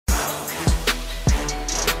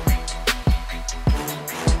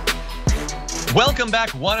Welcome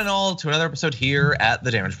back, one and all, to another episode here at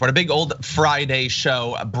The Damage Report, a big old Friday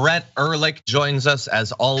show. Brett Erlich joins us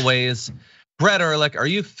as always. Brett Erlich, are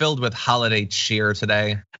you filled with holiday cheer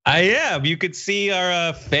today? I am. You could see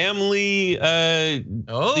our family,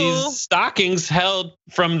 these stockings held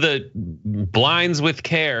from the blinds with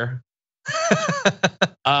care.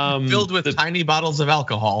 Filled with tiny bottles of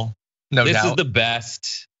alcohol, no doubt. This is the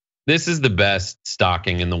best. This is the best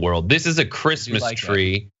stocking in the world. This is a Christmas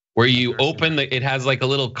tree. Where you open it has like a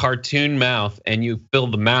little cartoon mouth and you fill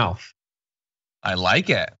the mouth. I like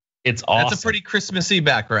it. It's awesome. That's a pretty Christmassy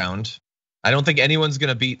background. I don't think anyone's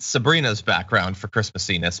gonna beat Sabrina's background for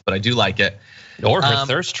Christmassiness, but I do like it. Or her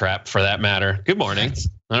thirst trap for that matter. Good morning.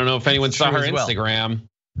 I don't know if anyone saw her Instagram.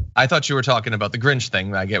 I thought you were talking about the Grinch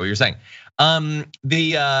thing, but I get what you're saying.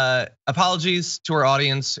 The apologies to our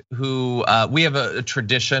audience who we have a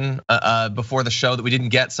tradition before the show that we didn't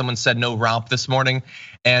get. Someone said no romp this morning,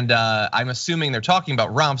 and I'm assuming they're talking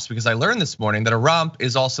about romps because I learned this morning that a romp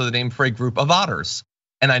is also the name for a group of otters,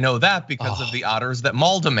 and I know that because of the otters that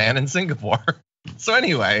mauled a man in Singapore. So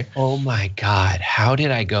anyway, oh my God, how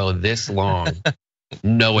did I go this long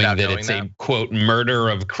knowing that it's a quote murder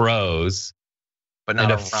of crows? But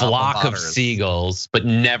not a flock of seagulls, but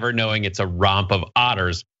never knowing it's a romp of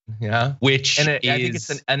otters. Yeah, which I think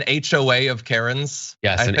it's an HOA of Karens.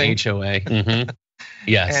 Yes, an HOA.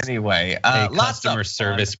 Yes. Anyway, a customer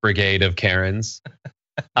service brigade of Karens.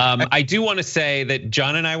 I do want to say that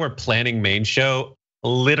John and I were planning main show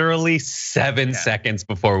literally 7 seconds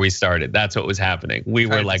before we started. That's what was happening. We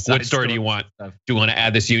were like, "What story do you want? Do you want to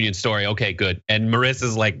add this union story? Okay, good." And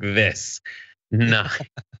Marissa's like this. No.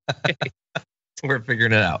 We're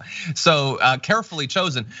figuring it out. So carefully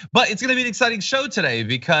chosen, but it's gonna be an exciting show today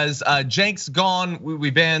because Jake's gone. We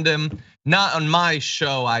banned him. Not on my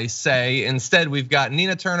show, I say. Instead, we've got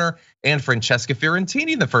Nina Turner and Francesca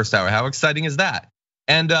Fiorentini in the first hour. How exciting is that?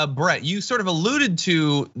 And Brett, you sort of alluded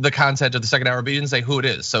to the content of the second hour, but you didn't say who it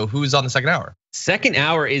is. So who's on the second hour? Second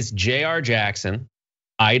hour is J.R. Jackson,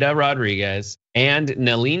 Ida Rodriguez, and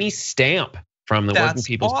Nalini Stamp from the Working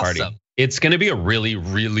People's Party. It's gonna be a really,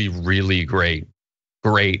 really, really great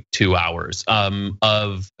 2 hours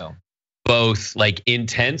of both like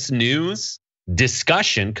intense news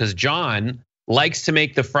discussion, because John likes to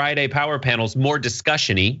make the Friday power panels more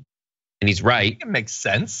discussion-y, and he's right. It makes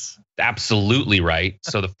sense. Absolutely right.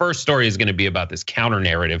 So the first story is gonna be about this counter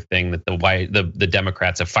narrative thing that the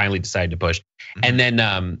Democrats have finally decided to push. And then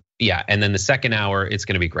and then the second hour, it's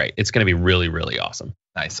gonna be great. It's gonna be really, really awesome.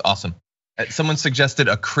 Nice, awesome. Someone suggested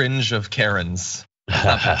a cringe of Karens.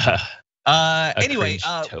 Anyway,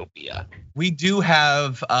 we do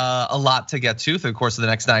have a lot to get to through the course of the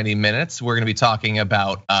next 90 minutes. We're gonna be talking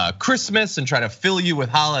about Christmas and try to fill you with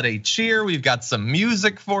holiday cheer. We've got some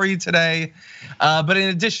music for you today. But in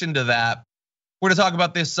addition to that, we're gonna talk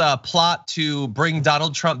about this plot to bring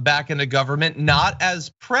Donald Trump back into government, not as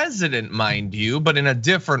president, mind you, but in a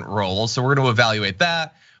different role. So we're gonna evaluate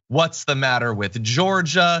that. What's the matter with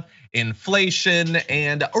Georgia, inflation,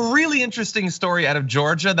 and a really interesting story out of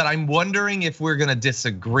Georgia that I'm wondering if we're gonna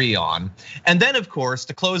disagree on. And then of course,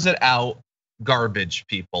 to close it out, garbage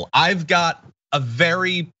people. I've got a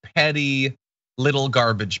very petty little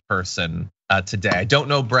garbage person today. I don't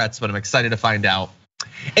know Brett's, but I'm excited to find out.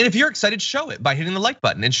 And if you're excited, show it by hitting the like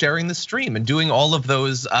button and sharing the stream and doing all of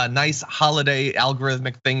those nice holiday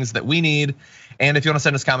algorithmic things that we need. And if you want to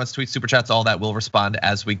send us comments, tweets, super chats, all that, we'll respond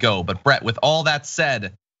as we go. But Brett, with all that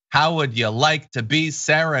said, how would you like to be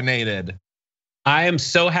serenaded? I am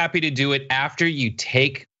so happy to do it after you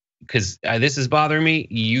take, because this is bothering me.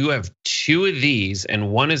 You have 2 of these and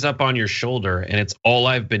one is up on your shoulder, and it's all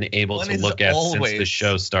I've been able to look at since the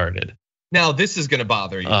show started. Now this is gonna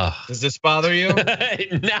bother you. Does this bother you?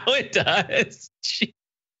 Now it does.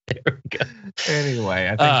 There we go.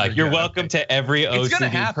 Anyway, I think you're welcome to every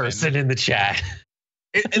OCD person in the chat.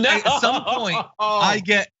 At some point, I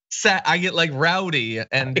get like rowdy,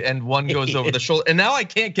 and one goes over the shoulder, and now I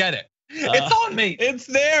can't get it. It's on me. It's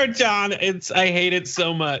there, John. I hate it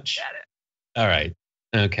so much. Get it. All right.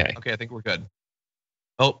 Okay. Okay, I think we're good.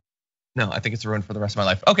 Oh. No, I think it's ruined for the rest of my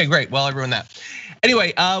life. Okay, great. Well, I ruined that.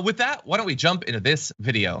 Anyway, with that, why don't we jump into this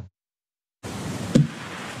video?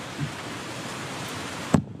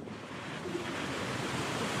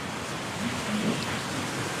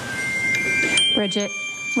 Bridget,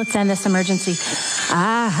 let's end this emergency.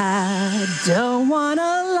 I don't want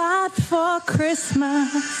a lot for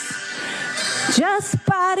Christmas. Just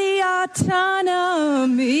body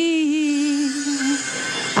autonomy.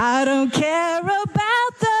 I don't care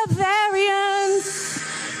about the variants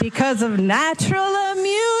because of natural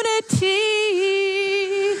immunity.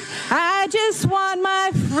 I just want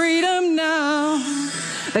my freedom now.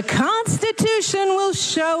 The Constitution will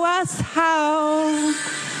show us how.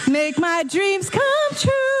 Make my dreams come true.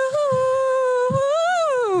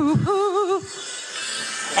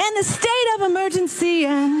 And the state of emergency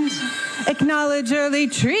and acknowledge early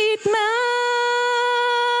treatment.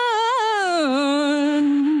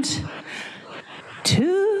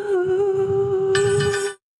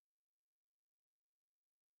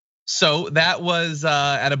 So that was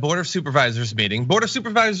at a Board of Supervisors meeting. Board of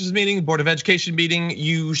Supervisors meeting, Board of Education meeting.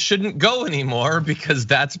 You shouldn't go anymore because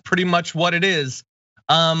that's pretty much what it is.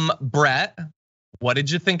 Brett, what did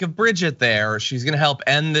you think of Bridget there? She's gonna help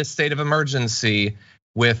end this state of emergency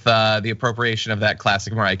with the appropriation of that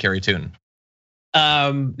classic Mariah Carey tune.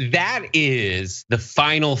 That is the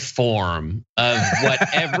final form of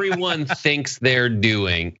what everyone thinks they're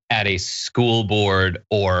doing at a school board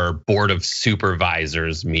or Board of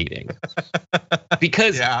Supervisors meeting.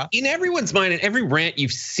 Because in everyone's mind, in every rant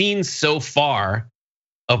you've seen so far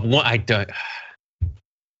of what I don't.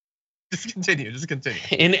 Just continue.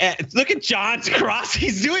 And look at John's cross.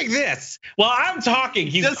 He's doing this while I'm talking.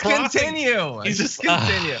 He's just crossing. Continue. He's just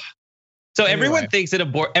continue. So everyone thinks at a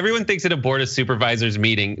board. Everyone thinks at a Board of Supervisors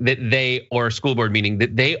meeting that they, or a school board meeting,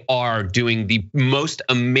 that they are doing the most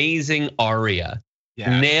amazing aria,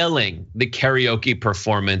 nailing the karaoke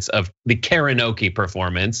performance of the karaoke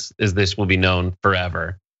performance, as this will be known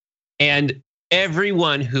forever. And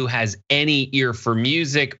everyone who has any ear for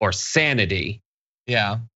music or sanity,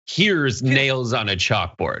 hears nails on a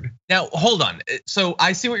chalkboard. Now hold on. So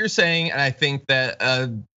I see what you're saying, and I think that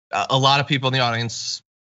a lot of people in the audience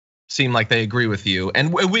seem like they agree with you.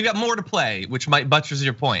 And we got more to play, which might buttress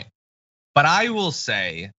your point. But I will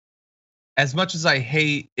say, as much as I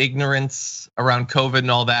hate ignorance around COVID and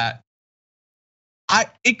all that,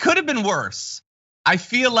 it could have been worse. I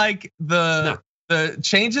feel like the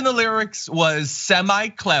change in the lyrics was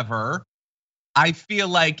semi-clever. I feel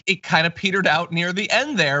like it kind of petered out near the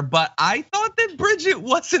end there, but I thought that Bridget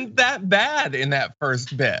wasn't that bad in that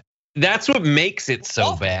first bit. That's what makes it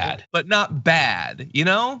so bad. But not bad, you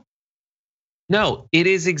know? No, it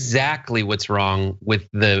is exactly what's wrong with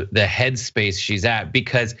the headspace she's at,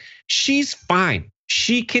 because she's fine.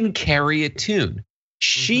 She can carry a tune.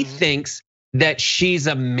 She thinks that she's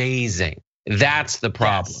amazing. That's the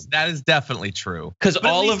problem. Yes, that is definitely true. Because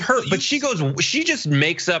all of her, but she just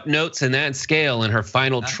makes up notes in that scale in her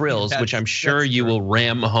final trills, which I'm sure you will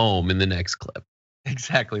ram home in the next clip.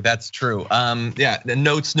 Exactly, that's true. The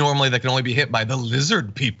notes normally that can only be hit by the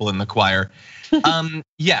lizard people in the choir.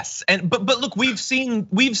 Yes, but look, we've seen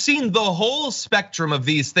the whole spectrum of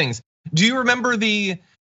these things. Do you remember the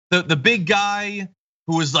big guy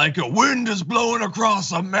who was like, a wind is blowing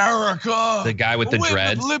across America? The guy with the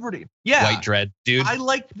dreads, liberty, white dread dude. I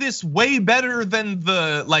like this way better than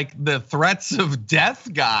the threats of death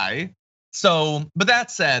guy. So, but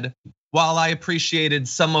that said, while I appreciated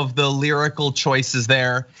some of the lyrical choices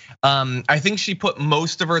there, I think she put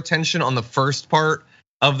most of her attention on the first part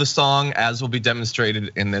of the song, as will be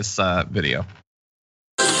demonstrated in this video.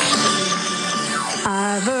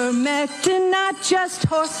 Ivermectin, not just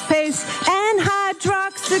horse paste, and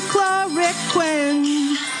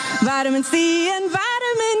hydroxychloroquine, vitamin C and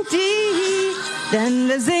vitamin D, then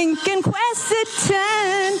the zinc and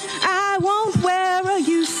quercetin. I won't wear a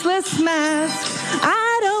useless mask.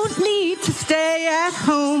 I don't need to stay at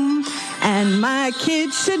home, and my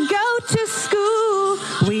kids should go to school.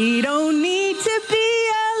 We don't need to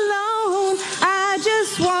be alone. I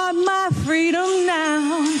just want my freedom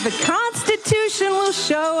now. The Constitution will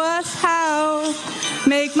show us how.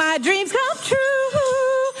 Make my dreams come true.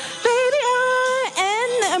 Baby, I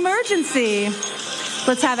end the emergency.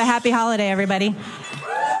 Let's have a happy holiday, everybody.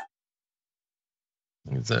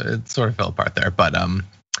 It sort of fell apart there, but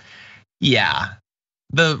yeah,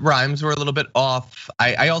 the rhymes were a little bit off.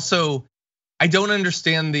 I don't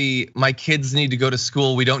understand my kids need to go to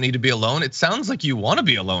school, we don't need to be alone. It sounds like you want to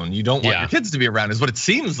be alone. You don't want your kids to be around, is what it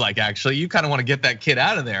seems like. Actually, you kind of want to get that kid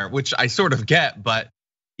out of there, which I sort of get, but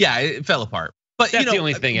yeah, it fell apart. But that's the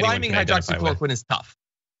only thing rhyming hydroxychloroquine is tough.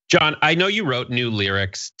 John, I know you wrote new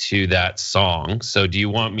lyrics to that song, so do you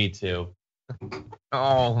want me to?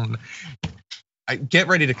 Get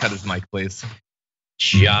ready to cut his mic, please.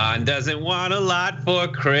 John doesn't want a lot for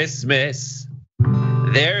Christmas.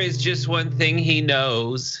 There is just one thing he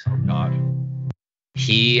knows. Oh God.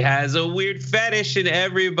 He has a weird fetish and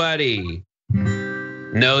everybody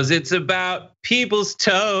knows it's about people's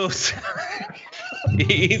toes.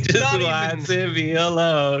 He just wants to be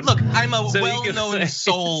alone. Look, I'm a well-known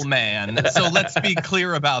soul man, so let's be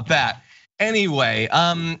clear about that. Anyway,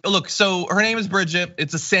 look, so her name is Bridget.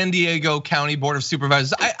 It's a San Diego County Board of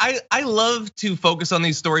Supervisors. I love to focus on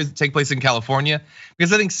these stories that take place in California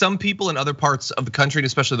because I think some people in other parts of the country, and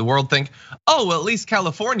especially the world, think, oh, well, at least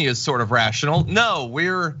California is sort of rational. No,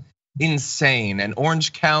 we're insane. And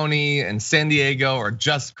Orange County and San Diego are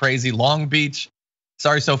just crazy. Long Beach,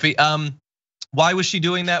 sorry, Sophie. Why was she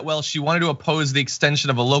doing that? Well, she wanted to oppose the extension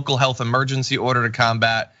of a local health emergency order to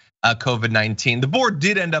combat COVID-19. The board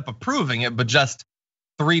did end up approving it, but just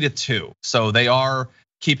 3-2. So they are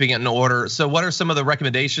keeping it in order. So what are some of the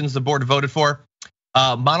recommendations the board voted for?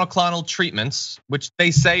 Monoclonal treatments, which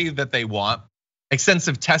they say that they want.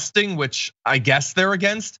 Extensive testing, which I guess they're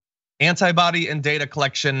against. Antibody and data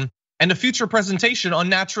collection, and a future presentation on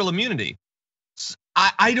natural immunity.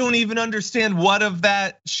 I don't even understand what of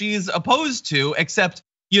that she's opposed to, except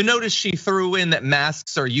you notice she threw in that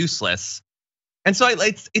masks are useless. And so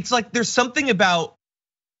it's like there's something about,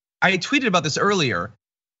 I tweeted about this earlier.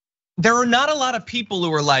 There are not a lot of people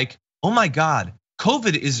who are like, oh my God,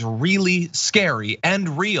 COVID is really scary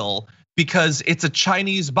and real because it's a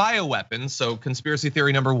Chinese bioweapon. So conspiracy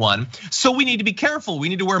theory number one. So we need to be careful. We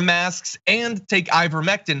need to wear masks and take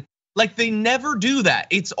ivermectin. Like they never do that.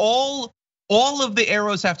 It's all of the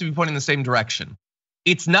arrows have to be pointing in the same direction.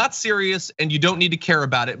 It's not serious and you don't need to care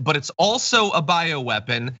about it, but it's also a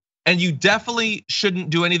bioweapon. And you definitely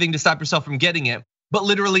shouldn't do anything to stop yourself from getting it. But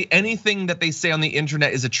literally anything that they say on the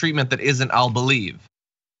internet is a treatment that isn't, I'll believe.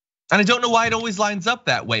 And I don't know why it always lines up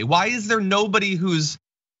that way. Why is there nobody who's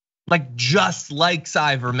like just likes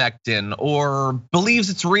ivermectin or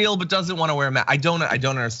believes it's real but doesn't want to wear a mask? I don't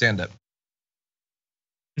understand it.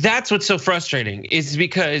 That's what's so frustrating is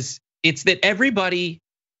because it's that everybody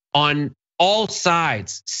on all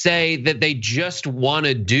sides say that they just want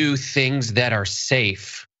to do things that are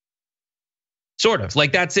safe. Sort of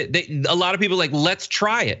like that's it. A lot of people are like, let's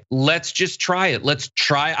try it. Let's just try it. Let's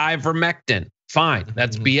try ivermectin. Fine,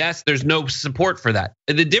 that's BS. There's no support for that.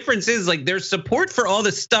 The difference is like there's support for all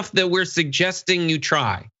the stuff that we're suggesting you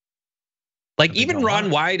try. Like even Ron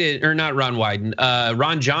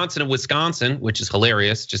Johnson of Wisconsin, which is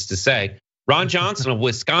hilarious just to say. Ron Johnson of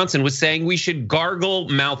Wisconsin was saying we should gargle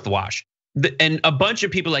mouthwash. And a bunch of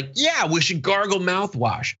people like, yeah, we should gargle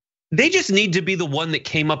mouthwash. They just need to be the one that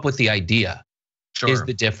came up with the idea. Sure. Is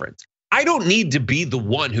the difference. I don't need to be the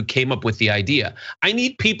one who came up with the idea. I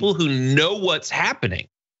need people who know what's happening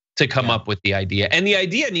to come up with the idea. And the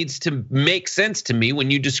idea needs to make sense to me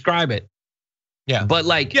when you describe it. Yeah, but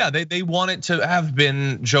like, yeah, they want it to have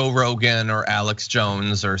been Joe Rogan or Alex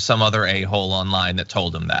Jones or some other a-hole online that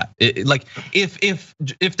told them that. Like if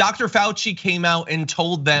Dr. Fauci came out and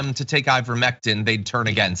told them to take ivermectin, they'd turn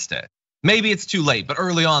against it. Maybe it's too late, but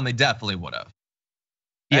early on they definitely would have.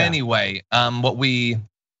 Yeah. Anyway, what we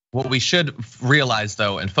should realize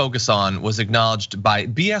though and focus on was acknowledged by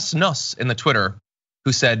BS Nuss in the Twitter,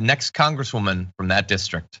 who said next congresswoman from that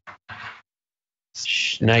district.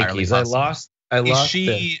 Nikes, I lost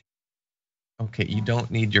she? Okay, you don't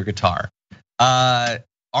need your guitar.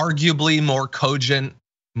 Arguably more cogent,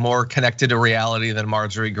 more connected to reality than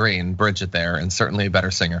Marjorie Greene, Bridget there, and certainly a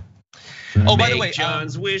better singer. Oh, by the way,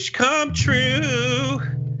 John's wish come true.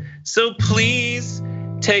 So please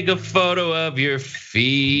take a photo of your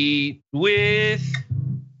feet without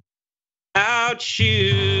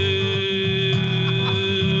shoes.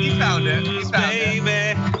 He found it.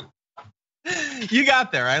 Baby. You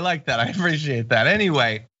got there. I like that. I appreciate that.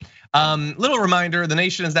 Anyway, little reminder, the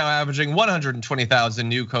nation is now averaging 120,000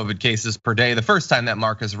 new COVID cases per day. The first time that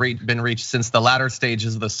mark has been reached since the latter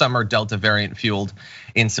stages of the summer Delta variant fueled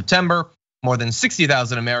in September. More than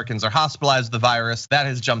 60,000 Americans are hospitalized with the virus. That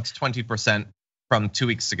has jumped 20% from 2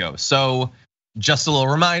 weeks ago. So just a little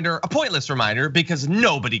reminder, a pointless reminder because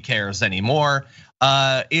nobody cares anymore.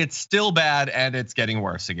 It's still bad and it's getting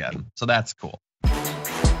worse again. So that's cool.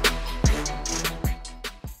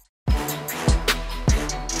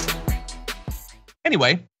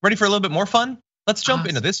 Anyway, ready for a little bit more fun? Let's jump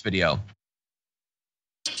into this video.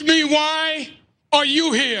 Ask me, why are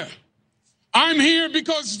you here? I'm here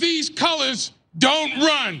because these colors don't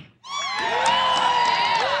run.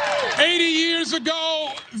 80 years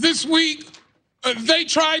ago this week, they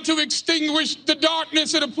tried to extinguish the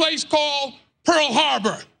darkness at a place called Pearl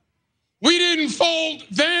Harbor. We didn't fold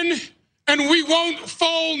then, and we won't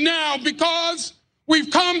fold now because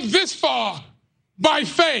we've come this far by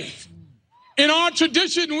faith. In our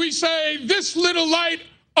tradition, we say, this little light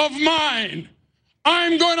of mine,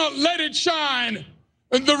 I'm gonna let it shine.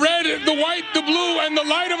 The red, the white, the blue, and the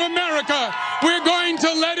light of America, we're going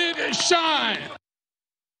to let it shine.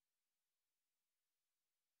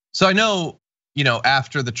 So I know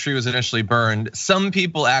after the tree was initially burned, some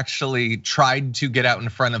people actually tried to get out in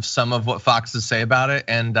front of some of what Foxes say about it.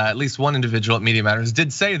 And at least one individual at Media Matters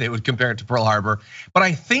did say they would compare it to Pearl Harbor. But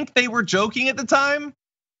I think they were joking at the time.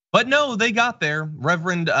 But no, they got there.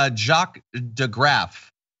 Reverend Jacques de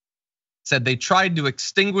Graaf said they tried to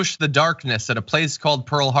extinguish the darkness at a place called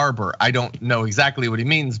Pearl Harbor. I don't know exactly what he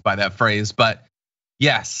means by that phrase, but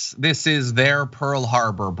yes, this is their Pearl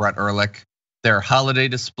Harbor, Brett Erlich. Their holiday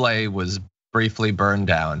display was briefly burned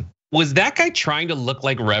down. Was that guy trying to look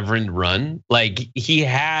like Reverend Run? Like he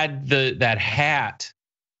had that hat.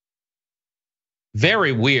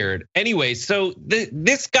 Very weird. Anyway, so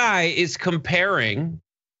this guy is comparing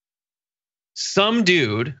some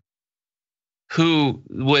dude who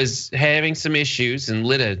was having some issues and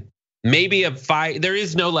lit maybe a fire. There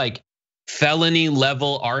is no like felony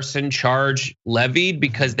level arson charge levied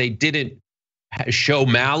because they didn't show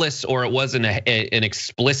malice or it wasn't an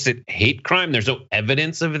explicit hate crime. There's no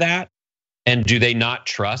evidence of that. And do they not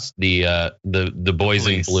trust the boys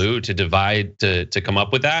in blue to come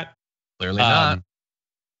up with that? Clearly not.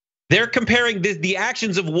 They're comparing the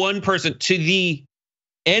actions of one person to the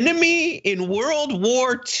enemy in World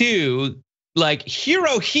War II, like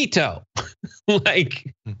Hirohito.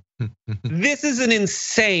 Like this is an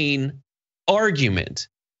insane argument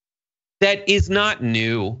that is not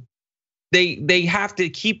new. They have to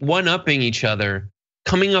keep one-upping each other,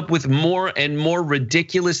 coming up with more and more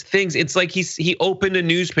ridiculous things. It's like he opened a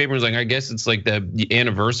newspaper and was like, I guess it's like the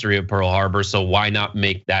anniversary of Pearl Harbor, so why not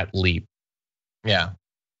make that leap? Yeah.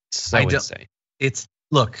 So insane.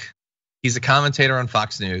 Look, he's a commentator on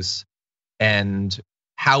Fox News, and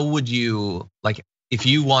how would you, like, if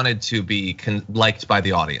you wanted to be liked by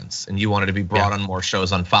the audience and you wanted to be brought on more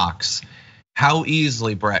shows on Fox, how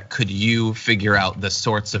easily, Brett, could you figure out the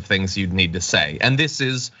sorts of things you'd need to say? And this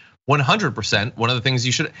is 100% one of the things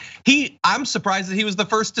you should. I'm surprised that he was the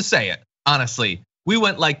first to say it, honestly. We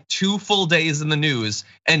went like 2 full days in the news,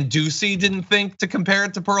 and Ducey didn't think to compare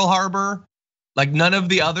it to Pearl Harbor. Like none of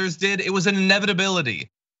the others did. It was an inevitability.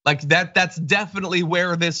 Like that's definitely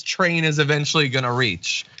where this train is eventually gonna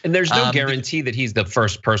reach. And there's no guarantee that he's the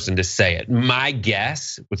first person to say it. My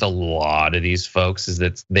guess with a lot of these folks is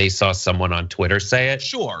that they saw someone on Twitter say it.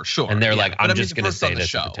 Sure. And they're like, I'm just gonna say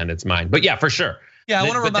this and pretend it's mine. But yeah, for sure. Yeah, I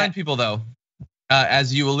wanna remind people though,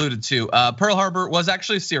 as you alluded to, Pearl Harbor was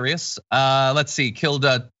actually serious. Let's see, killed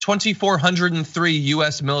 2,403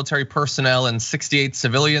 US military personnel and 68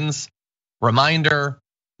 civilians. Reminder,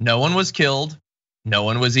 no one was killed. No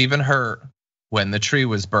one was even hurt when the tree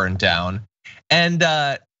was burned down. And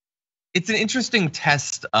it's an interesting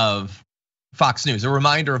test of Fox News, a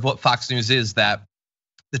reminder of what Fox News is, that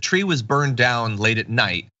the tree was burned down late at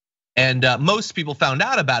night. And most people found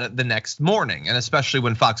out about it the next morning, and especially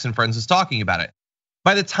when Fox and Friends was talking about it.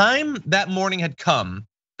 By the time that morning had come,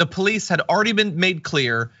 the police had already been made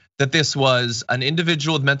clear that this was an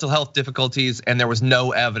individual with mental health difficulties and there was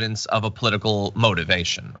no evidence of a political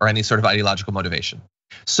motivation or any sort of ideological motivation.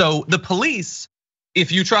 So the police,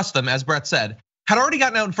 if you trust them, as Brett said, had already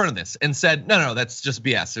gotten out in front of this and said, no, that's just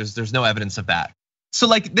BS. There's no evidence of that. So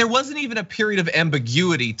like there wasn't even a period of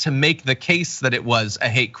ambiguity to make the case that it was a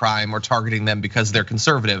hate crime or targeting them because they're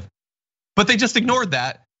conservative. But they just ignored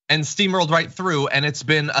that and steamrolled right through, and it's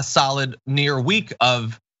been a solid near week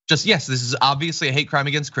of just, yes, this is obviously a hate crime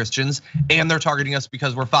against Christians, and they're targeting us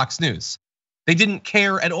because we're Fox News. They didn't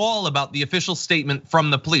care at all about the official statement from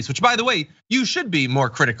the police, which, by the way, you should be more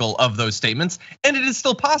critical of those statements. And it is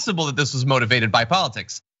still possible that this was motivated by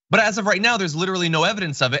politics. But as of right now, there's literally no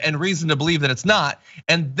evidence of it and reason to believe that it's not.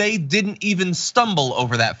 And they didn't even stumble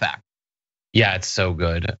over that fact. Yeah, it's so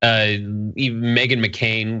good. Meghan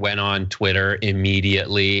McCain went on Twitter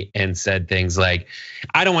immediately and said things like,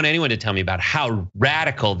 I don't want anyone to tell me about how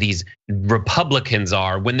radical these Republicans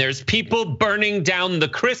are when there's people burning down the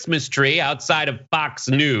Christmas tree outside of Fox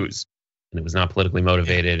News. And it was not politically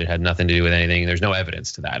motivated. It had nothing to do with anything. There's no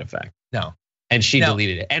evidence to that effect. No. And she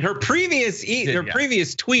deleted it. And her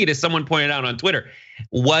previous tweet, as someone pointed out on Twitter,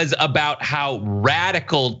 was about how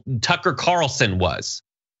radical Tucker Carlson was.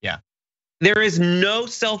 Yeah. There is no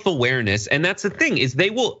self-awareness, and that's the thing, is they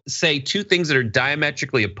will say two things that are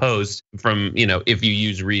diametrically opposed from, if you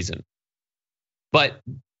use reason. But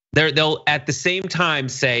they'll at the same time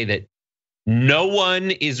say that no one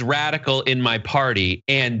is radical in my party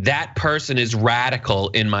and that person is radical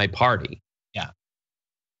in my party. Yeah.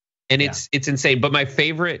 And it's insane. But my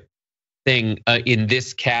favorite thing in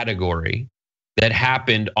this category that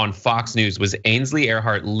happened on Fox News was Ainsley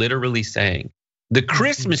Earhardt literally saying, the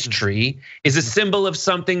Christmas tree is a symbol of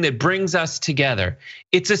something that brings us together.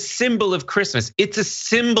 It's a symbol of Christmas. It's a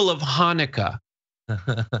symbol of Hanukkah.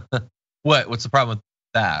 What's the problem with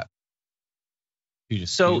that?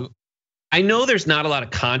 I know there's not a lot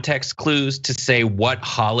of context clues to say what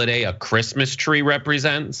holiday a Christmas tree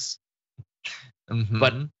represents,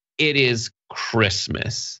 but it is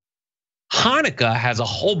Christmas. Hanukkah has a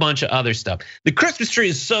whole bunch of other stuff. The Christmas tree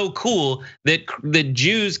is so cool that the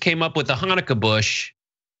Jews came up with the Hanukkah bush,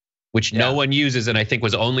 which no one uses, and I think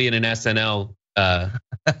was only in an SNL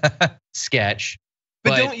sketch.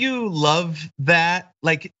 But don't you love that?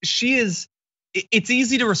 Like, it's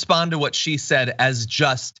easy to respond to what she said as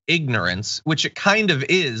just ignorance, which it kind of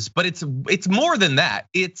is, but it's more than that.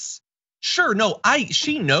 It's sure, no,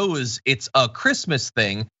 she knows it's a Christmas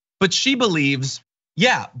thing, but she believes,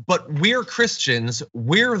 yeah, but we're Christians,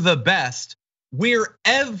 we're the best, we're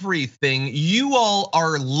everything. You all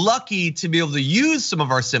are lucky to be able to use some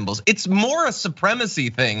of our symbols. It's more a supremacy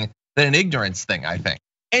thing than an ignorance thing, I think.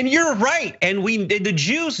 And you're right, and the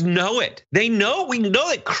Jews know it. We know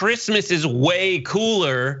that Christmas is way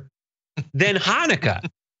cooler than Hanukkah.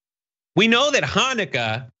 We know that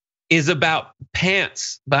Hanukkah is about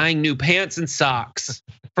pants, buying new pants and socks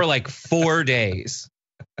for like 4 days.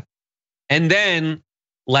 And then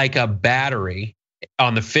like a battery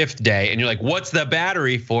on the 5th day, and you're like, what's the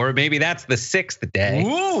battery for? Maybe that's the 6th day.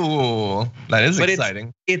 Ooh, that is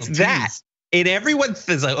exciting. It's that. And everyone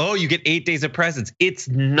says like, oh, you get 8 days of presents. It's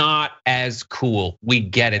not as cool. We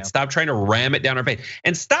get it. Stop trying to ram it down our face.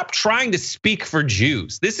 And stop trying to speak for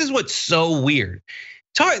Jews. This is what's so weird.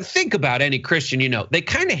 Think about any Christian you know. They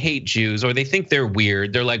kind of hate Jews, or they think they're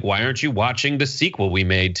weird. They're like, why aren't you watching the sequel we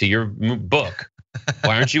made to your book?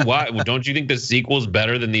 Why aren't you don't you think the sequel's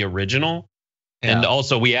better than the original? Yeah. And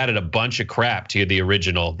also we added a bunch of crap to the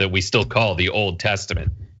original that we still call the Old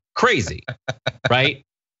Testament. Crazy, right?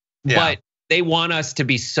 Yeah. But they want us to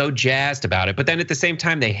be so jazzed about it, but then at the same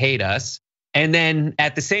time they hate us. And then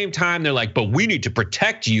at the same time they're like, but we need to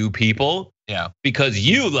protect you people. Yeah. Because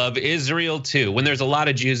you love Israel too. When there's a lot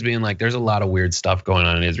of Jews being like, there's a lot of weird stuff going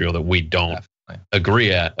on in Israel that we don't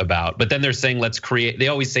agree about. But then they're saying, they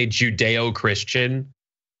always say Judeo-Christian,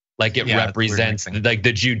 like it represents, like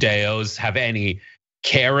the Judeos have any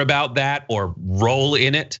care about that or role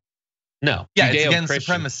in it. No. Yeah, it's against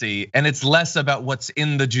supremacy, and it's less about what's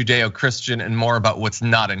in the Judeo-Christian and more about what's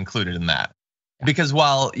not included in that. Because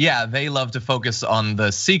while, they love to focus on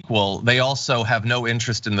the sequel, they also have no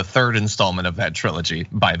interest in the 3rd installment of that trilogy,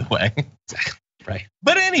 by the way. Right.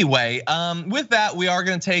 But anyway, with that, we are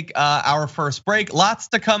gonna take our first break. Lots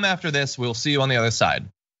to come after this. We'll see you on the other side.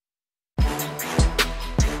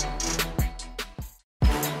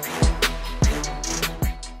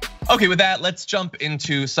 Okay, with that, let's jump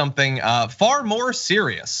into something far more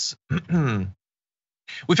serious.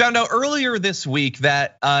 We found out earlier this week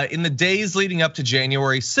that in the days leading up to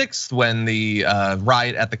January 6th, when the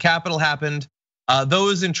riot at the Capitol happened,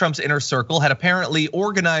 those in Trump's inner circle had apparently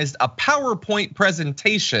organized a PowerPoint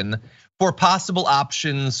presentation for possible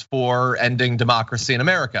options for ending democracy in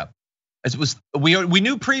America. We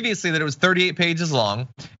knew previously that it was 38 pages long.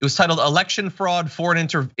 It was titled "Election Fraud, Foreign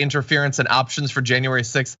Interference, and Options for January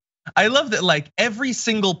 6th." I love that like every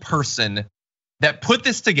single person that put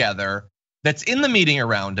this together, that's in the meeting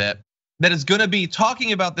around it, that is gonna be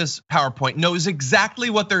talking about this PowerPoint knows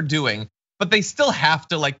exactly what they're doing, but they still have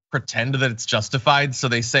to like pretend that it's justified. So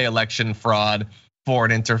they say election fraud,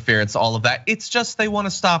 foreign interference, all of that. It's just they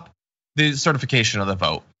wanna stop the certification of the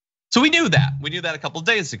vote. So we knew that. We knew that a couple of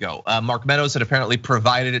days ago. Mark Meadows had apparently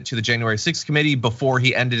provided it to the January 6th committee before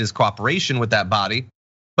he ended his cooperation with that body.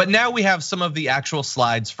 But now we have some of the actual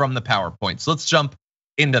slides from the PowerPoint. So let's jump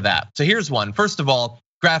into that. So here's one. First of all,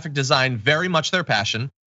 graphic design, very much their passion.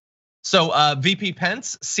 So VP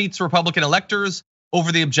Pence seats Republican electors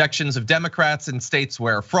over the objections of Democrats in states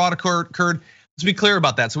where fraud occurred. Let's be clear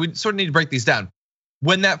about that. So we sort of need to break these down.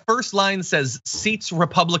 When that first line says seats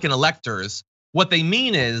Republican electors, what they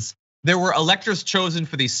mean is there were electors chosen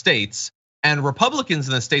for these states, and Republicans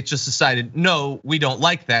in the states just decided, no, we don't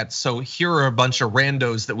like that. So here are a bunch of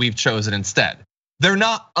randos that we've chosen instead. They're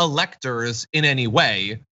not electors in any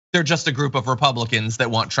way. They're just a group of Republicans that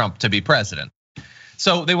want Trump to be president.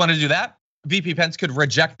 So they want to do that. VP Pence could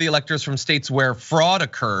reject the electors from states where fraud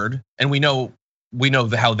occurred. And we know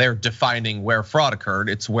how they're defining where fraud occurred.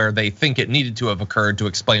 It's where they think it needed to have occurred to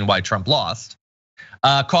explain why Trump lost,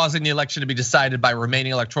 causing the election to be decided by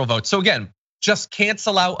remaining electoral votes. So again, just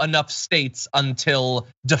cancel out enough states until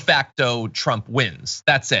de facto Trump wins.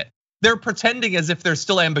 That's it. They're pretending as if there's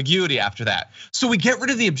still ambiguity after that. So we get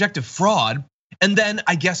rid of the objective fraud, and then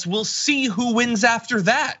I guess we'll see who wins after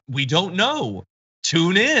that. We don't know.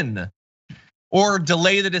 Tune in. or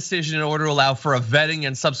delay the decision in order to allow for a vetting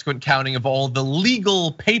and subsequent counting of all the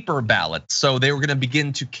legal paper ballots. So they were going to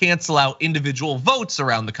begin to cancel out individual votes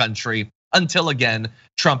around the country until, again,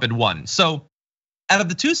 Trump had won. So out of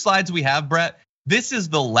the two slides we have, Brett, this is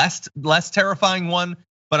the less terrifying one.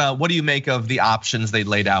 But what do you make of the options they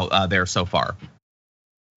laid out there so far?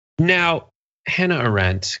 Now, Hannah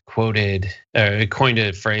Arendt coined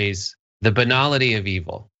a phrase, the banality of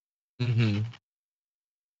evil. Mm-hmm.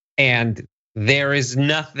 And there is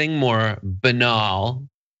nothing more banal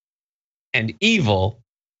and evil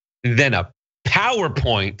than a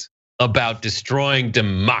PowerPoint about destroying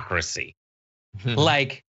democracy. Mm-hmm.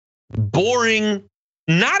 Like boring,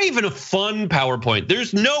 not even a fun PowerPoint.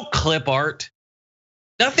 There's no clip art.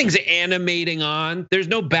 Nothing's animating on. There's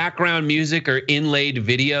no background music or inlaid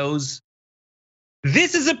videos.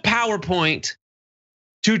 This is a PowerPoint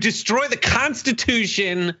to destroy the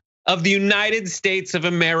Constitution of the United States of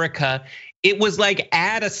America. It was like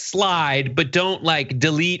add a slide, but don't like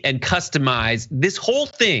delete and customize. This whole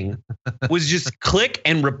thing was just click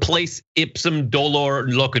and replace ipsum dolor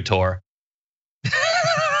locator.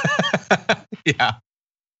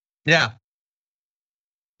 Yeah.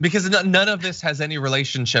 Because none of this has any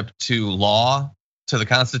relationship to law, to the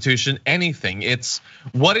Constitution, anything. It's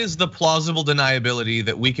what is the plausible deniability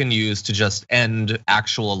that we can use to just end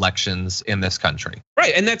actual elections in this country?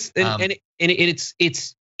 Right, and that's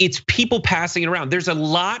it's people passing it around. There's a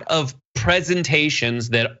lot of presentations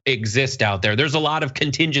that exist out there. There's a lot of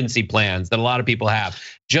contingency plans that a lot of people have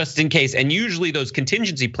just in case. And usually those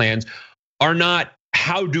contingency plans are not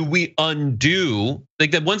how do we undo,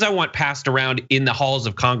 like the ones I want passed around in the halls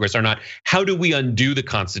of Congress are not how do we undo the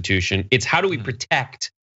Constitution? It's how do we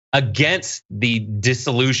protect against the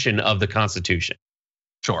dissolution of the Constitution?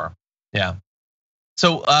 Sure, yeah.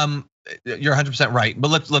 So you're 100% right,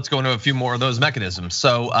 but let's go into a few more of those mechanisms.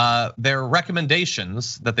 So their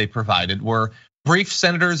recommendations that they provided were brief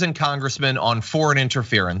senators and congressmen on foreign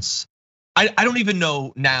interference. I don't even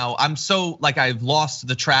know now. I'm so like I've lost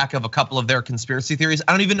the track of a couple of their conspiracy theories.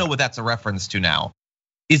 I don't even know what that's a reference to now.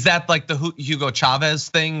 Is that like the Hugo Chavez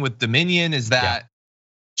thing with Dominion? Is that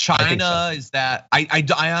China? So. Is that I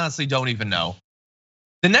honestly don't even know.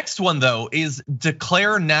 The next one though is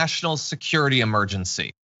declare national security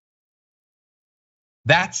emergency.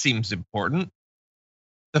 That seems important.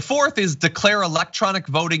 The fourth is declare electronic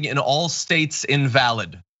voting in all states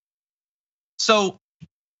invalid. So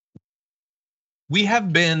we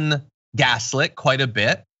have been gaslit quite a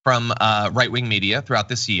bit from right-wing media throughout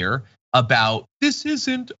this year about this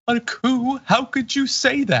isn't a coup. How could you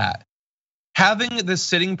say that? Having the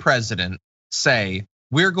sitting president say,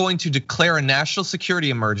 we're going to declare a national security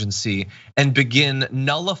emergency and begin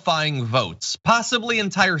nullifying votes, possibly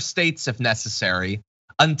entire states if necessary,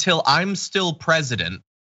 until I'm still president,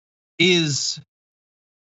 is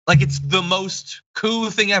like it's the most coup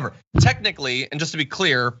thing ever. Technically, and just to be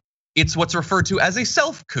clear, it's what's referred to as a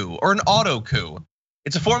self-coup or an auto-coup.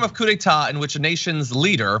 It's a form of coup d'etat in which a nation's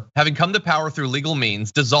leader, having come to power through legal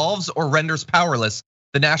means, dissolves or renders powerless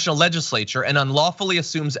the national legislature and unlawfully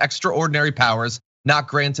assumes extraordinary powers not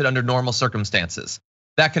granted under normal circumstances.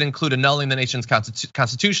 That could include annulling the nation's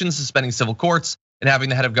constitution, suspending civil courts, and having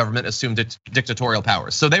the head of government assume dictatorial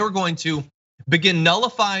powers. So they were going to begin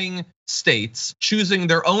nullifying states, choosing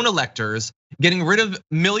their own electors, getting rid of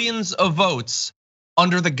millions of votes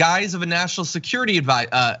under the guise of a national security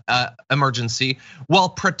emergency while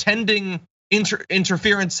pretending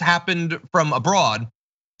interference happened from abroad.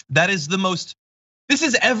 That is this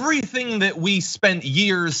is everything that we spent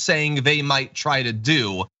years saying they might try to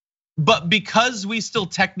do. But because we still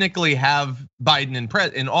technically have Biden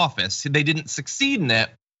in office, they didn't succeed in it.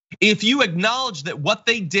 If you acknowledge that what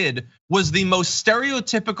they did was the most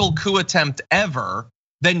stereotypical coup attempt ever,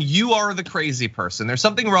 then you are the crazy person. There's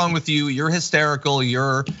something wrong with you. You're hysterical.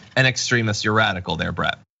 You're an extremist. You're radical there,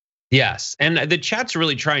 Brett. Yes, and the chat's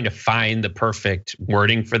really trying to find the perfect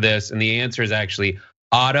wording for this. And the answer is actually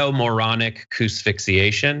Otter-Moronic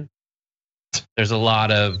Coupsfixiation. There's a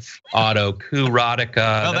lot of autocourotica.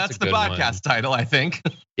 Well, that's the podcast title, I think.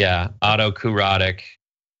 Yeah, autocourotic.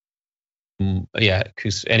 Yeah,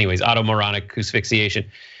 anyways, Otter-Moronic Coupsfixiation.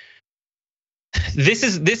 This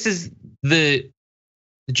is the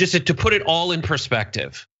just to put it all in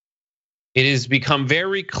perspective. It has become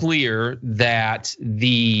very clear that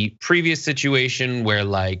the previous situation where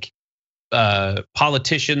like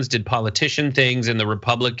politicians did politician things and the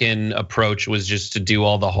Republican approach was just to do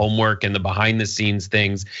all the homework and the behind the scenes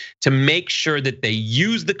things to make sure that they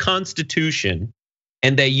use the Constitution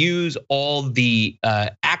and they use all the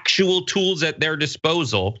actual tools at their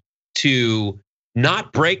disposal to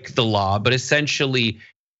not break the law, but essentially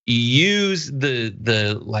use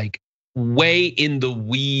the like way in the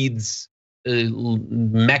weeds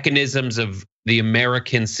mechanisms of the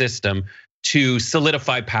American system to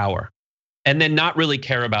solidify power, and then not really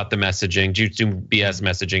care about the messaging, due to BS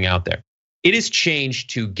messaging out there. It has changed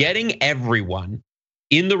to getting everyone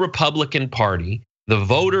in the Republican Party, the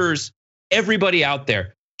voters, everybody out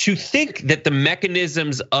there, to think that the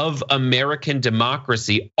mechanisms of American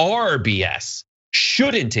democracy are BS,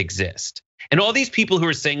 shouldn't exist. And all these people who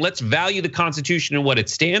are saying, let's value the Constitution and what it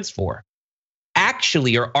stands for,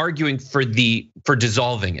 actually are arguing for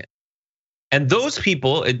dissolving it. And those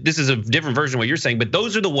people, this is a different version of what you're saying, but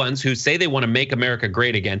those are the ones who say they want to make America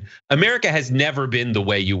great again. America has never been the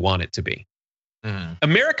way you want it to be.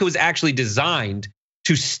 America was actually designed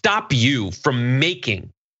to stop you from making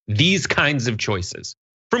these kinds of choices,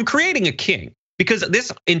 from creating a king. Because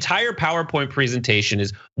this entire PowerPoint presentation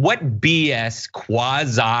is what BS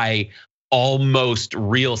quasi almost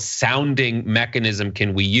real sounding mechanism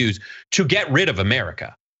can we use to get rid of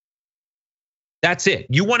America? That's it.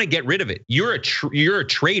 You want to get rid of it. You're a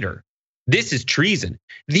traitor. This is treason.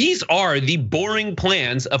 These are the boring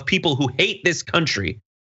plans of people who hate this country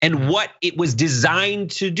and what it was designed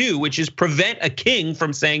to do, which is prevent a king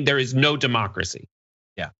from saying there is no democracy.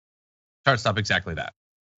 Yeah, try to stop exactly that.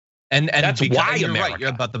 And that's why you're America. Right, you're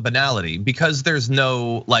about the banality, because there's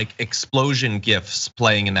no like explosion gifs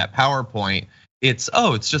playing in that PowerPoint. It's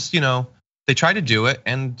just, they try to do it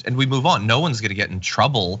and we move on. No one's gonna get in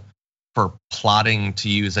trouble for plotting to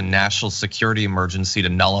use a national security emergency to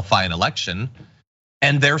nullify an election.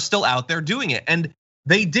 And they're still out there doing it. And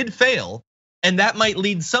they did fail. And that might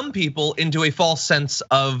lead some people into a false sense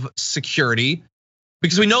of security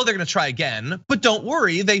because we know they're gonna try again, but don't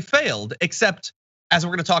worry, they failed. Except, as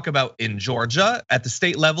we're gonna talk about in Georgia, at the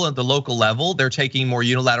state level, at the local level, they're taking more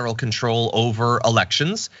unilateral control over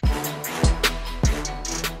elections.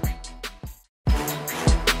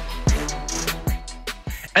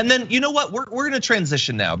 And then, you know what, we're gonna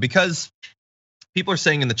transition now because people are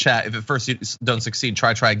saying in the chat, if at first you don't succeed,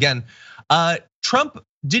 try again. Trump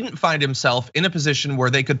didn't find himself in a position where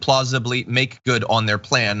they could plausibly make good on their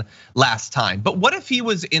plan last time. But what if he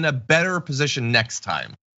was in a better position next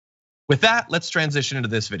time? With that, let's transition into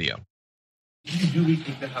this video. If you do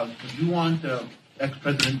retake the House, would you want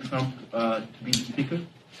ex-President Trump to be the Speaker?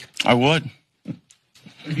 I would.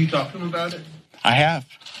 Have you talked to him about it? I have.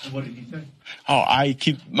 And what did he say? Oh, I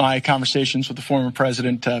keep my conversations with the former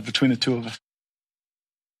president between the two of us.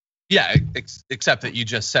 Yeah, except that you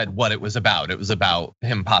just said what it was about. It was about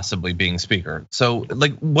him possibly being speaker. So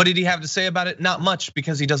like, what did he have to say about it? Not much,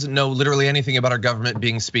 because he doesn't know literally anything about our government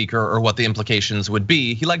being speaker or what the implications would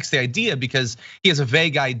be. He likes the idea because he has a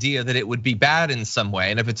vague idea that it would be bad in some way.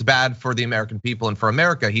 And if it's bad for the American people and for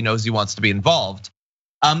America, he knows he wants to be involved.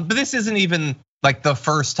 But this isn't even like the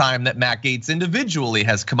first time that Matt Gaetz individually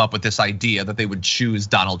has come up with this idea that they would choose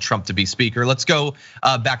Donald Trump to be speaker. Let's go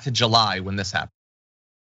back to July when this happened.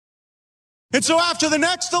 And so after the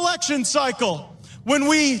next election cycle, when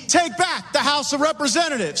we take back the House of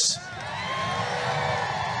Representatives,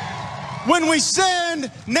 when we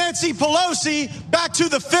send Nancy Pelosi back to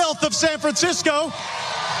the filth of San Francisco,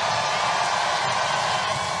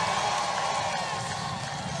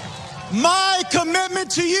 my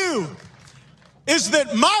commitment to you is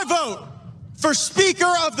that my vote for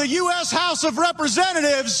Speaker of the US House of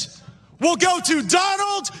Representatives will go to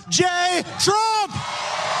Donald J. Trump.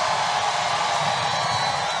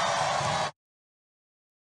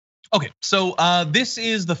 Okay, so this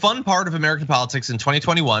is the fun part of American politics in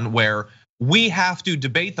 2021, where we have to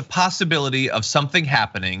debate the possibility of something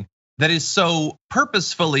happening that is so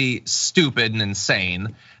purposefully stupid and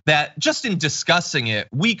insane that just in discussing it,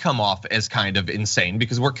 we come off as kind of insane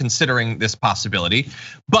because we're considering this possibility.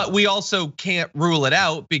 But we also can't rule it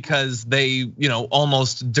out because they,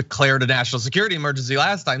 almost declared a national security emergency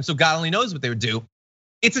last time. So God only knows what they would do.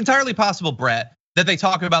 It's entirely possible, Brett, that they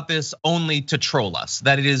talk about this only to troll us,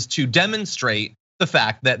 that it is to demonstrate the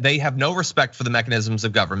fact that they have no respect for the mechanisms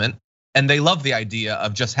of government. And they love the idea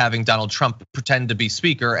of just having Donald Trump pretend to be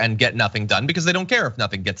speaker and get nothing done because they don't care if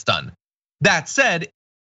nothing gets done. That said,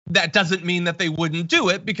 that doesn't mean that they wouldn't do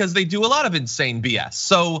it because they do a lot of insane BS.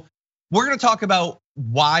 So we're gonna talk about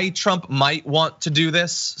why Trump might want to do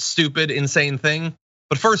this stupid, insane thing.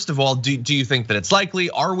 But first of all, do you think that it's likely?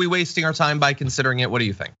 Are we wasting our time by considering it? What do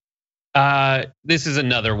you think? This is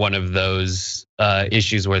another one of those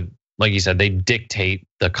issues where, like you said, they dictate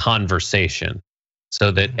the conversation so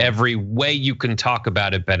that every way you can talk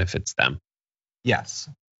about it benefits them. Yes,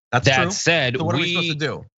 that's true. That said, so what are we supposed to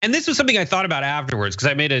do? And this was something I thought about afterwards because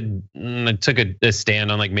I took a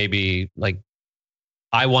stand on maybe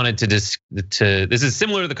I wanted to this is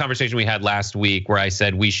similar to the conversation we had last week where I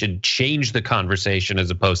said we should change the conversation as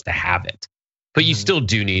opposed to have it. But you still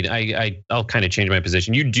do need, I'll kind of change my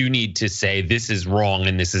position. You do need to say this is wrong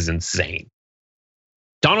and this is insane.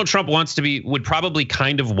 Donald Trump would probably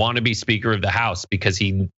kind of want to be Speaker of the House because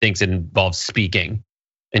he thinks it involves speaking.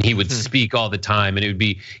 And he would speak all the time, and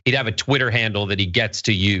he'd have a Twitter handle that he gets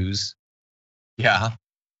to use. Yeah.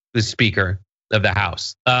 The Speaker of the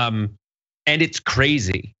House. And it's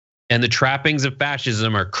crazy. And the trappings of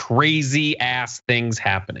fascism are crazy ass things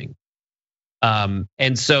happening.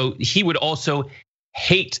 And so he would also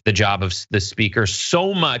hate the job of the Speaker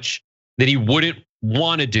so much that he wouldn't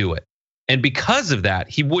want to do it. And because of that,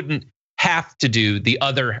 he wouldn't have to do the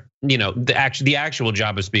other, the actual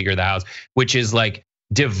job of Speaker of the House, which is like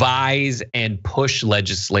devise and push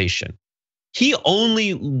legislation. He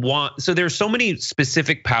only so there's so many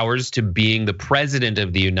specific powers to being the president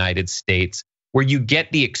of the United States where you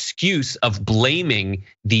get the excuse of blaming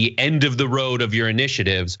the end of the road of your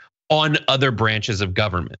initiatives on other branches of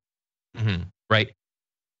government, right?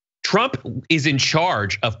 Trump is in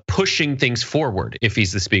charge of pushing things forward if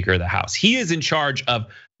he's the Speaker of the House. He is in charge of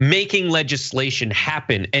making legislation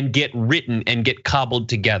happen and get written and get cobbled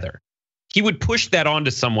together. He would push that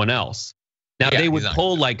onto someone else. Now they would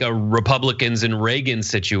pull like a Republicans and Reagan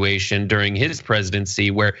situation during his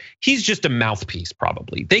presidency where he's just a mouthpiece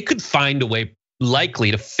probably. They could find a way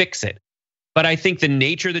likely to fix it. But I think the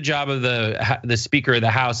nature of the job of the Speaker of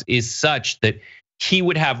the House is such that he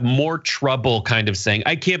would have more trouble kind of saying,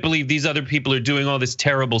 I can't believe these other people are doing all this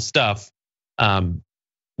terrible stuff than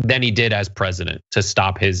he did as president to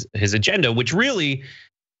stop his agenda, which really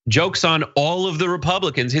jokes on all of the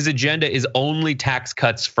Republicans. His agenda is only tax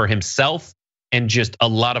cuts for himself and just a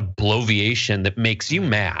lot of bloviation that makes you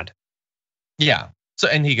mad. Yeah. So,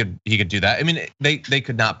 and he could do that. I mean, they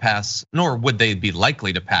could not pass, nor would they be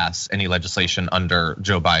likely to pass any legislation under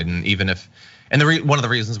Joe Biden, even if, and one of the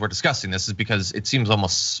reasons we're discussing this is because it seems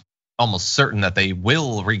almost certain that they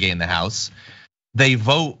will regain the House. They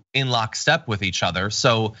vote in lockstep with each other.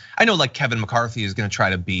 So I know like Kevin McCarthy is gonna try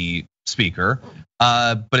to be Speaker,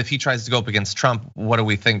 but if he tries to go up against Trump, what do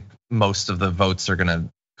we think most of the votes are gonna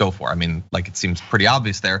go for? I mean, like it seems pretty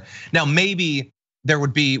obvious there. Now, maybe there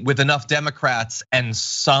would be, with enough Democrats and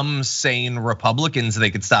some sane Republicans,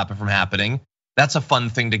 they could stop it from happening. That's a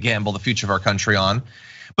fun thing to gamble the future of our country on.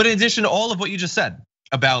 But in addition to all of what you just said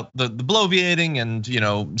about the bloviating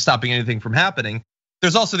and stopping anything from happening,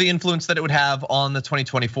 there's also the influence that it would have on the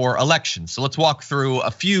 2024 election. So let's walk through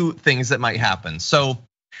a few things that might happen. So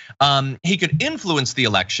he could influence the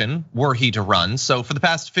election were he to run. So for the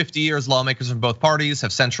past 50 years, lawmakers from both parties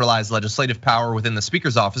have centralized legislative power within the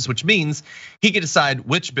Speaker's office, which means he could decide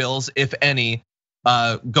which bills, if any,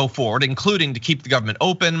 go forward, including to keep the government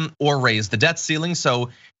open or raise the debt ceiling. So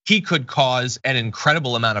he could cause an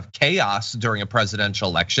incredible amount of chaos during a presidential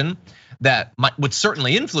election that would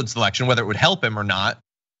certainly influence the election, whether it would help him or not.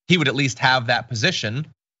 He would at least have that position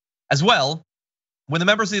as well. When the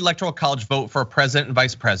members of the Electoral College vote for a president and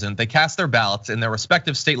vice president, they cast their ballots in their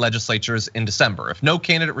respective state legislatures in December. If no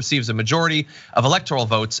candidate receives a majority of electoral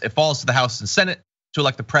votes, it falls to the House and Senate to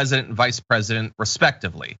elect the president and vice president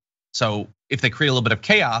respectively. So if they create a little bit of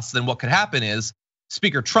chaos, then what could happen is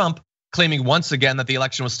Speaker Trump, claiming once again that the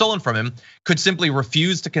election was stolen from him, could simply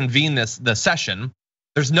refuse to convene the session.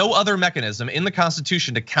 There's no other mechanism in the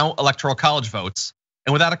Constitution to count Electoral College votes,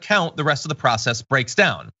 and without a count, the rest of the process breaks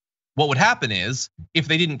down. What would happen is, if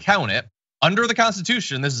they didn't count it, under the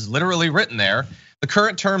Constitution, this is literally written there, the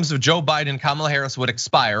current terms of Joe Biden and Kamala Harris would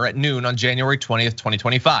expire at noon on January 20th,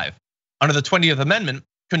 2025. Under the 20th Amendment,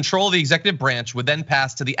 control of the executive branch would then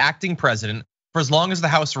pass to the acting president for as long as the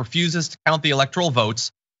House refuses to count the electoral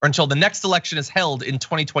votes or until the next election is held in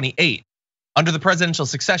 2028. Under the Presidential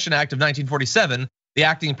Succession Act of 1947, the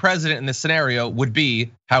acting president in this scenario would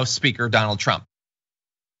be House Speaker Donald Trump.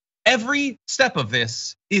 Every step of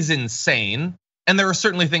this is insane, and there are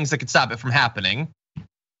certainly things that could stop it from happening.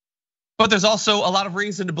 But there's also a lot of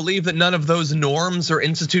reason to believe that none of those norms or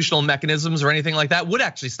institutional mechanisms or anything like that would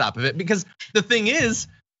actually stop it. Because the thing is,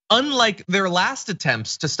 unlike their last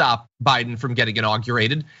attempts to stop Biden from getting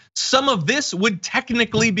inaugurated, some of this would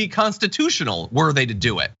technically be constitutional were they to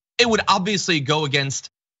do it. It would obviously go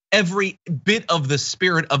against every bit of the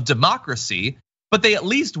spirit of democracy, but they at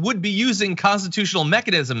least would be using constitutional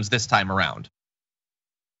mechanisms this time around.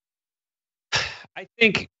 I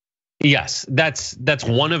think, yes, that's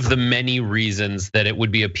one of the many reasons that it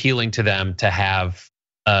would be appealing to them to have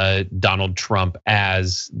Donald Trump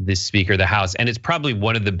as the Speaker of the House. And it's probably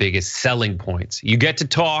one of the biggest selling points. You get to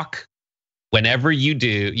talk whenever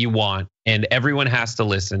you want, and everyone has to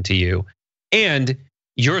listen to you. And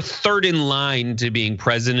you're third in line to being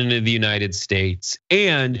president of the United States,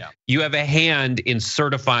 and you have a hand in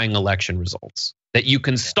certifying election results that you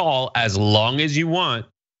can stall as long as you want.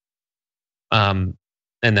 And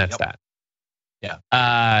that's that.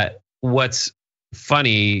 Yeah. What's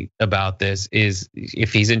funny about this is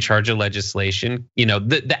if he's in charge of legislation,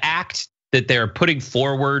 the act that they're putting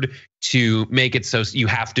forward to make it so you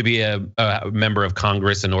have to be a member of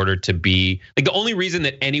Congress in order to be, like, the only reason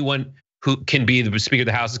that anyone who can be the Speaker of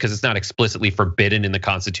the House is because it's not explicitly forbidden in the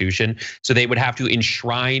Constitution. So they would have to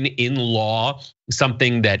enshrine in law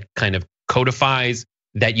something that kind of codifies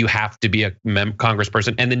that you have to be a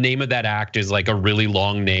congressperson. And the name of that act is like a really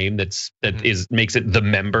long name makes it the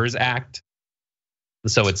Members Act.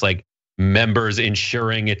 So it's like members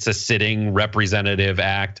ensuring it's a sitting representative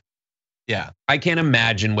act. Yeah. I can't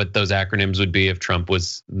imagine what those acronyms would be if Trump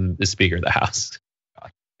was the Speaker of the House.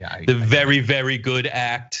 Yeah, the very, very good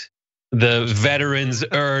act. The veterans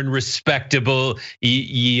earn respectable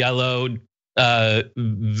yellow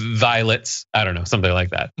violets. I don't know, something like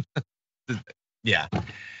that. Yeah.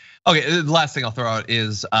 Okay, the last thing I'll throw out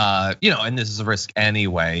is, and this is a risk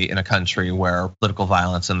anyway in a country where political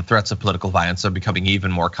violence and the threats of political violence are becoming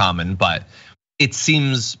even more common, but it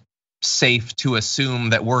seems safe to assume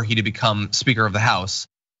that were he to become Speaker of the House,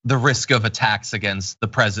 the risk of attacks against the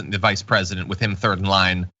president, the vice president, with him third in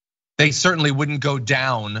line, they certainly wouldn't go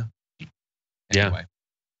down. Anyway.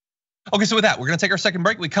 Okay, so with that, we're gonna take our second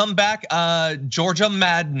break. We come back, Georgia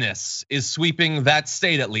madness is sweeping that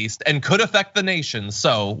state at least and could affect the nation.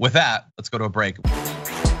 So with that, let's go to a break.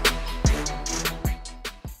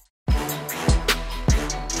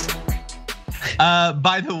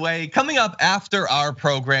 By the way, coming up after our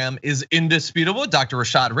program is Indisputable. Dr.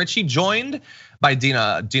 Rashad Ritchie, joined by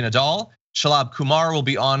Dina Dahl. Shalab Kumar will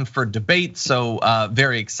be on for debate, so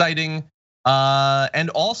very exciting. And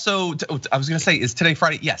also, I was gonna say, is today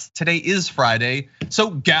Friday? Yes, today is Friday. So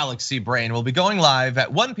Galaxy Brain will be going live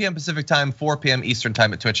at 1 p.m. Pacific time, 4 p.m. Eastern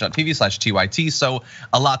time at twitch.tv/TYT. So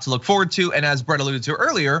a lot to look forward to. And as Brett alluded to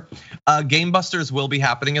earlier, Game Busters will be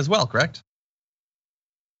happening as well, correct?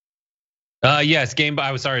 Yes,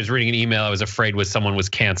 I was sorry, I was reading an email. I was afraid someone was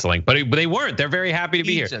canceling, but they weren't. They're very happy to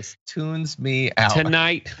be here. Just tunes me out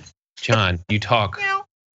tonight. John, you talk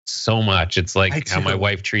so much. It's like how my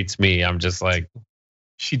wife treats me. I'm just like,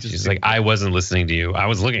 she's like, I wasn't listening to you. I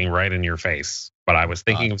was looking right in your face, but I was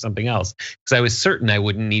thinking of something else because I was certain I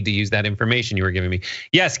wouldn't need to use that information you were giving me.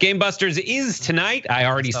 Yes, Game Busters is tonight. I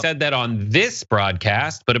already said that on this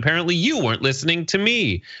broadcast, but apparently you weren't listening to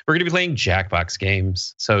me. We're gonna be playing Jackbox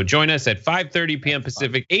games. So join us at 5:30 p.m.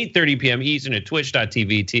 Pacific, 8:30 p.m. Eastern at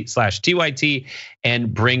twitch.tv/TYT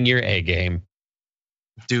and bring your A game.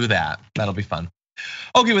 Do that, that'll be fun.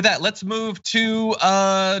 Okay, with that, let's move to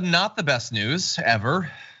not the best news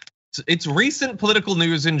ever. It's recent political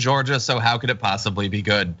news in Georgia, so how could it possibly be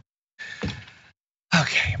good?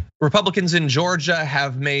 Okay, Republicans in Georgia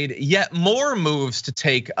have made yet more moves to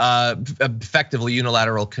take effectively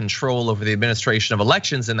unilateral control over the administration of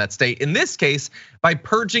elections in that state. In this case, by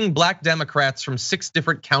purging Black Democrats from 6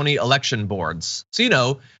 different county election boards.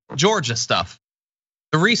 So Georgia stuff.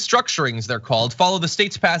 The restructurings, they're called, follow the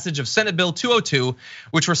state's passage of Senate Bill 202,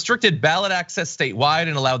 which restricted ballot access statewide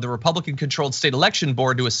and allowed the Republican-controlled state election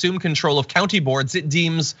board to assume control of county boards it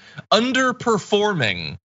deems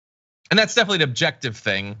underperforming. And that's definitely an objective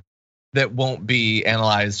thing that won't be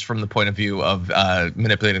analyzed from the point of view of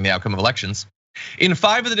manipulating the outcome of elections. In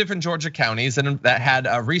 5 of the different Georgia counties that had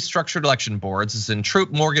restructured election boards, as in Troup,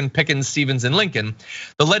 Morgan, Pickens, Stevens, and Lincoln,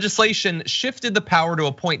 the legislation shifted the power to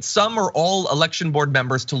appoint some or all election board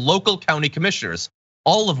members to local county commissioners,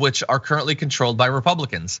 all of which are currently controlled by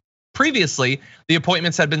Republicans. Previously, the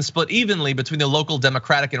appointments had been split evenly between the local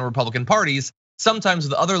Democratic and Republican parties, sometimes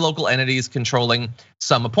with other local entities controlling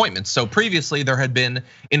some appointments. So previously there had been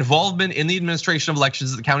involvement in the administration of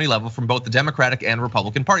elections at the county level from both the Democratic and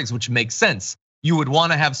Republican parties, which makes sense. You would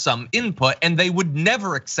want to have some input, and they would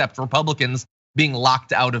never accept Republicans being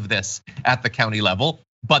locked out of this at the county level,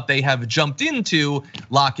 but they have jumped into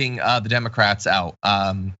locking the Democrats out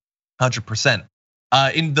 100%.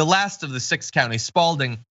 In the last of the 6 counties,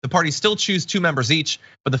 Spalding, the parties still choose 2 members each,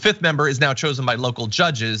 but the 5th member is now chosen by local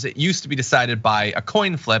judges. It used to be decided by a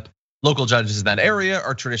coin flip. Local judges in that area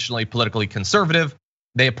are traditionally politically conservative.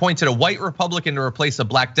 They appointed a white Republican to replace a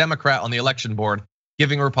Black Democrat on the election board,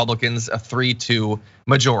 giving Republicans a 3-2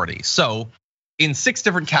 majority. So in 6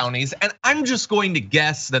 different counties, and I'm just going to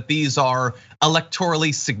guess that these are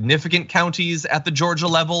electorally significant counties at the Georgia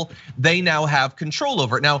level, they now have control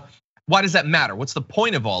over it. Now, why does that matter? What's the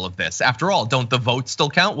point of all of this? After all, don't the votes still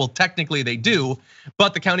count? Well, technically they do,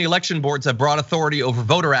 but the county election boards have broad authority over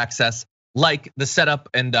voter access like the setup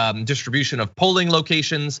and distribution of polling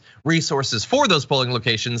locations, resources for those polling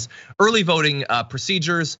locations, early voting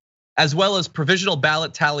procedures, as well as provisional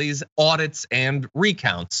ballot tallies, audits, and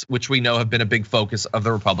recounts, which we know have been a big focus of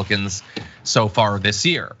the Republicans so far this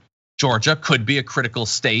year. Georgia could be a critical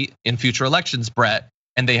state in future elections, Brett,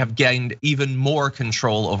 and they have gained even more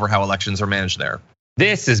control over how elections are managed there.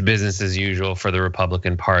 This is business as usual for the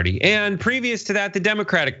Republican Party. And previous to that, the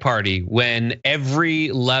Democratic Party, when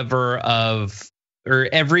every lever or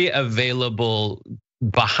every available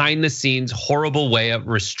behind the scenes horrible way of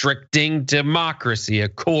restricting democracy, a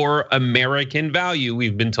core American value,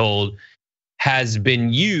 we've been told, has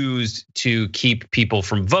been used to keep people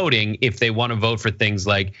from voting if they want to vote for things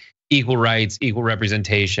like equal rights, equal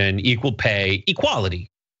representation, equal pay, equality.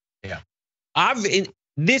 Yeah.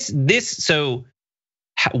 So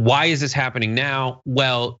why is this happening now?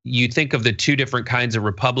 Well, you think of the two different kinds of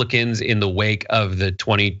Republicans in the wake of the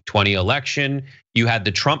 2020 election. You had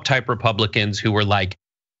the Trump type Republicans who were like,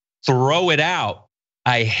 throw it out.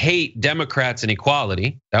 I hate Democrats and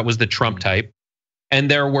equality. That was the Trump type.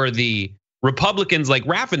 And there were the Republicans like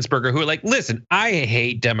Raffensperger who are like, listen, I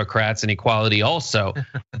hate Democrats and equality also,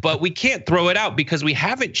 but we can't throw it out because we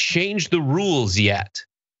haven't changed the rules yet.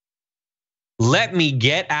 Let me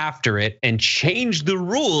get after it and change the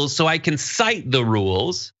rules so I can cite the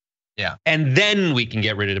rules. Yeah. And then we can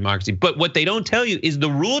get rid of democracy. But what they don't tell you is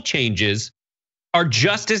the rule changes are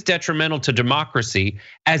just as detrimental to democracy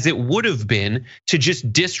as it would have been to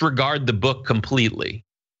just disregard the book completely.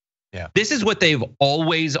 Yeah. This is what they've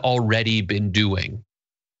always already been doing.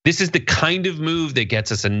 This is the kind of move that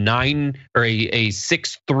gets us a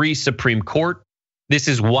 6-3 Supreme Court. This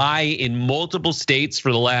is why in multiple states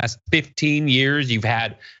for the last 15 years, you've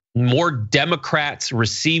had more Democrats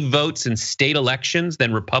receive votes in state elections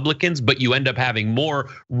than Republicans, but you end up having more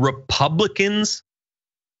Republicans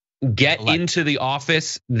get into the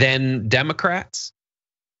office than Democrats.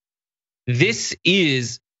 This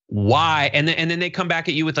is why, and then they come back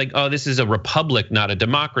at you with like, oh, this is a republic, not a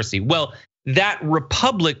democracy. Well, that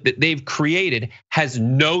republic that they've created has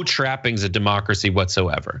no trappings of democracy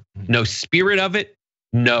whatsoever. No spirit of it,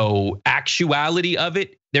 no actuality of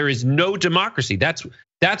it. There is no democracy. That's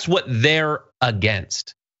what they're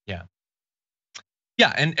against.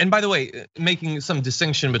 Yeah, and by the way, making some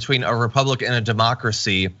distinction between a republic and a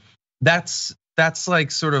democracy, that's like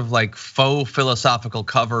sort of like faux philosophical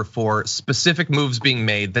cover for specific moves being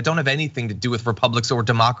made that don't have anything to do with republics or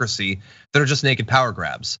democracy, that are just naked power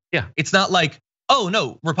grabs. Yeah. It's not like, oh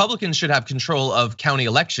no, Republicans should have control of county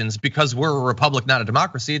elections because we're a republic, not a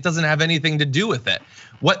democracy. It doesn't have anything to do with it.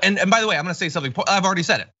 And by the way, I'm gonna say something, I've already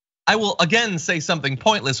said it. I will again say something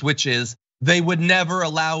pointless, which is they would never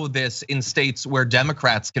allow this in states where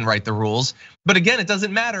Democrats can write the rules. But again, it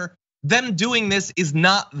doesn't matter. Them doing this is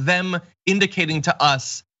not them indicating to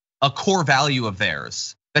us a core value of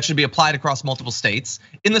theirs that should be applied across multiple states.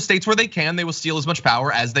 In the states where they can, they will steal as much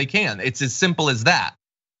power as they can. It's as simple as that.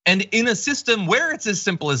 And in a system where it's as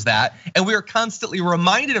simple as that, and we are constantly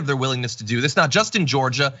reminded of their willingness to do this, not just in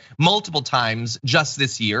Georgia, multiple times just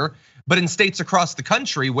this year, but in states across the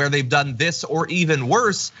country where they've done this or even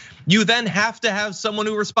worse, you then have to have someone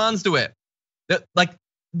who responds to it. Like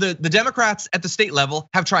the Democrats at the state level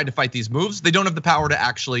have tried to fight these moves. They don't have the power to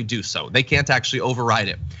actually do so. They can't actually override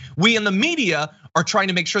it. We in the media are trying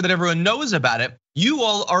to make sure that everyone knows about it. You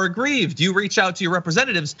all are aggrieved. You reach out to your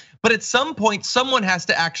representatives, but at some point, someone has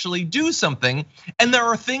to actually do something. And there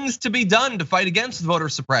are things to be done to fight against voter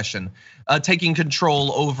suppression, taking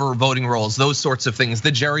control over voting rolls, those sorts of things,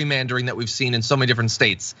 the gerrymandering that we've seen in so many different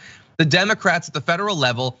states. The Democrats at the federal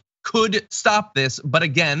level could stop this, but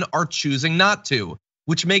again, are choosing not to,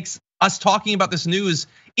 which makes us talking about this news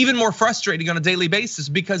even more frustrating on a daily basis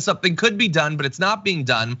because something could be done, but it's not being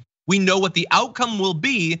done. We know what the outcome will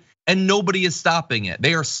be, and nobody is stopping it.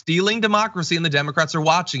 They are stealing democracy, and the Democrats are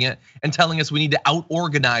watching it and telling us we need to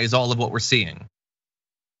out-organize all of what we're seeing.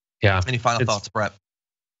 Yeah. Any final thoughts, Brett?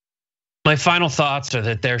 My final thoughts are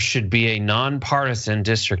that there should be a nonpartisan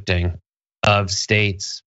districting of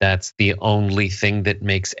states. That's the only thing that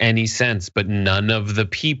makes any sense, but none of the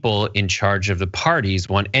people in charge of the parties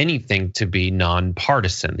want anything to be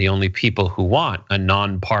nonpartisan. The only people who want a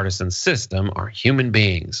nonpartisan system are human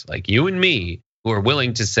beings like you and me, who are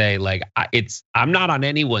willing to say like, I'm not on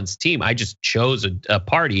anyone's team. I just chose a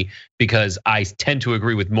party because I tend to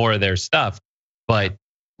agree with more of their stuff, but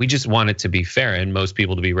we just want it to be fair and most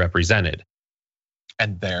people to be represented.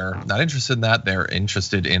 And they're not interested in that. They're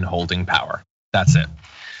interested in holding power. That's it.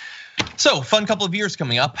 So fun couple of years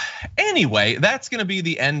coming up. Anyway, that's gonna be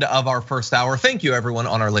the end of our first hour. Thank you everyone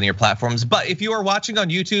on our linear platforms. But if you are watching on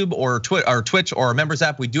YouTube or Twitch or our members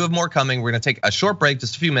app, we do have more coming. We're gonna take a short break,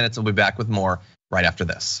 just a few minutes. We'll be back with more right after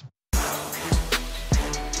this.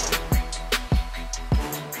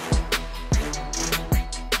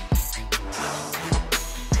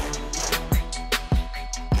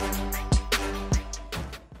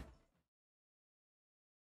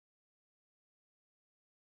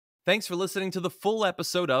 Thanks for listening to the full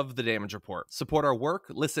episode of The Damage Report. Support our work,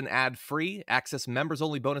 listen ad-free, access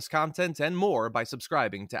members-only bonus content, and more by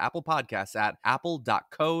subscribing to Apple Podcasts at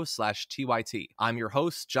apple.co/TYT. I'm your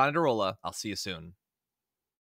host, John Adarola. I'll see you soon.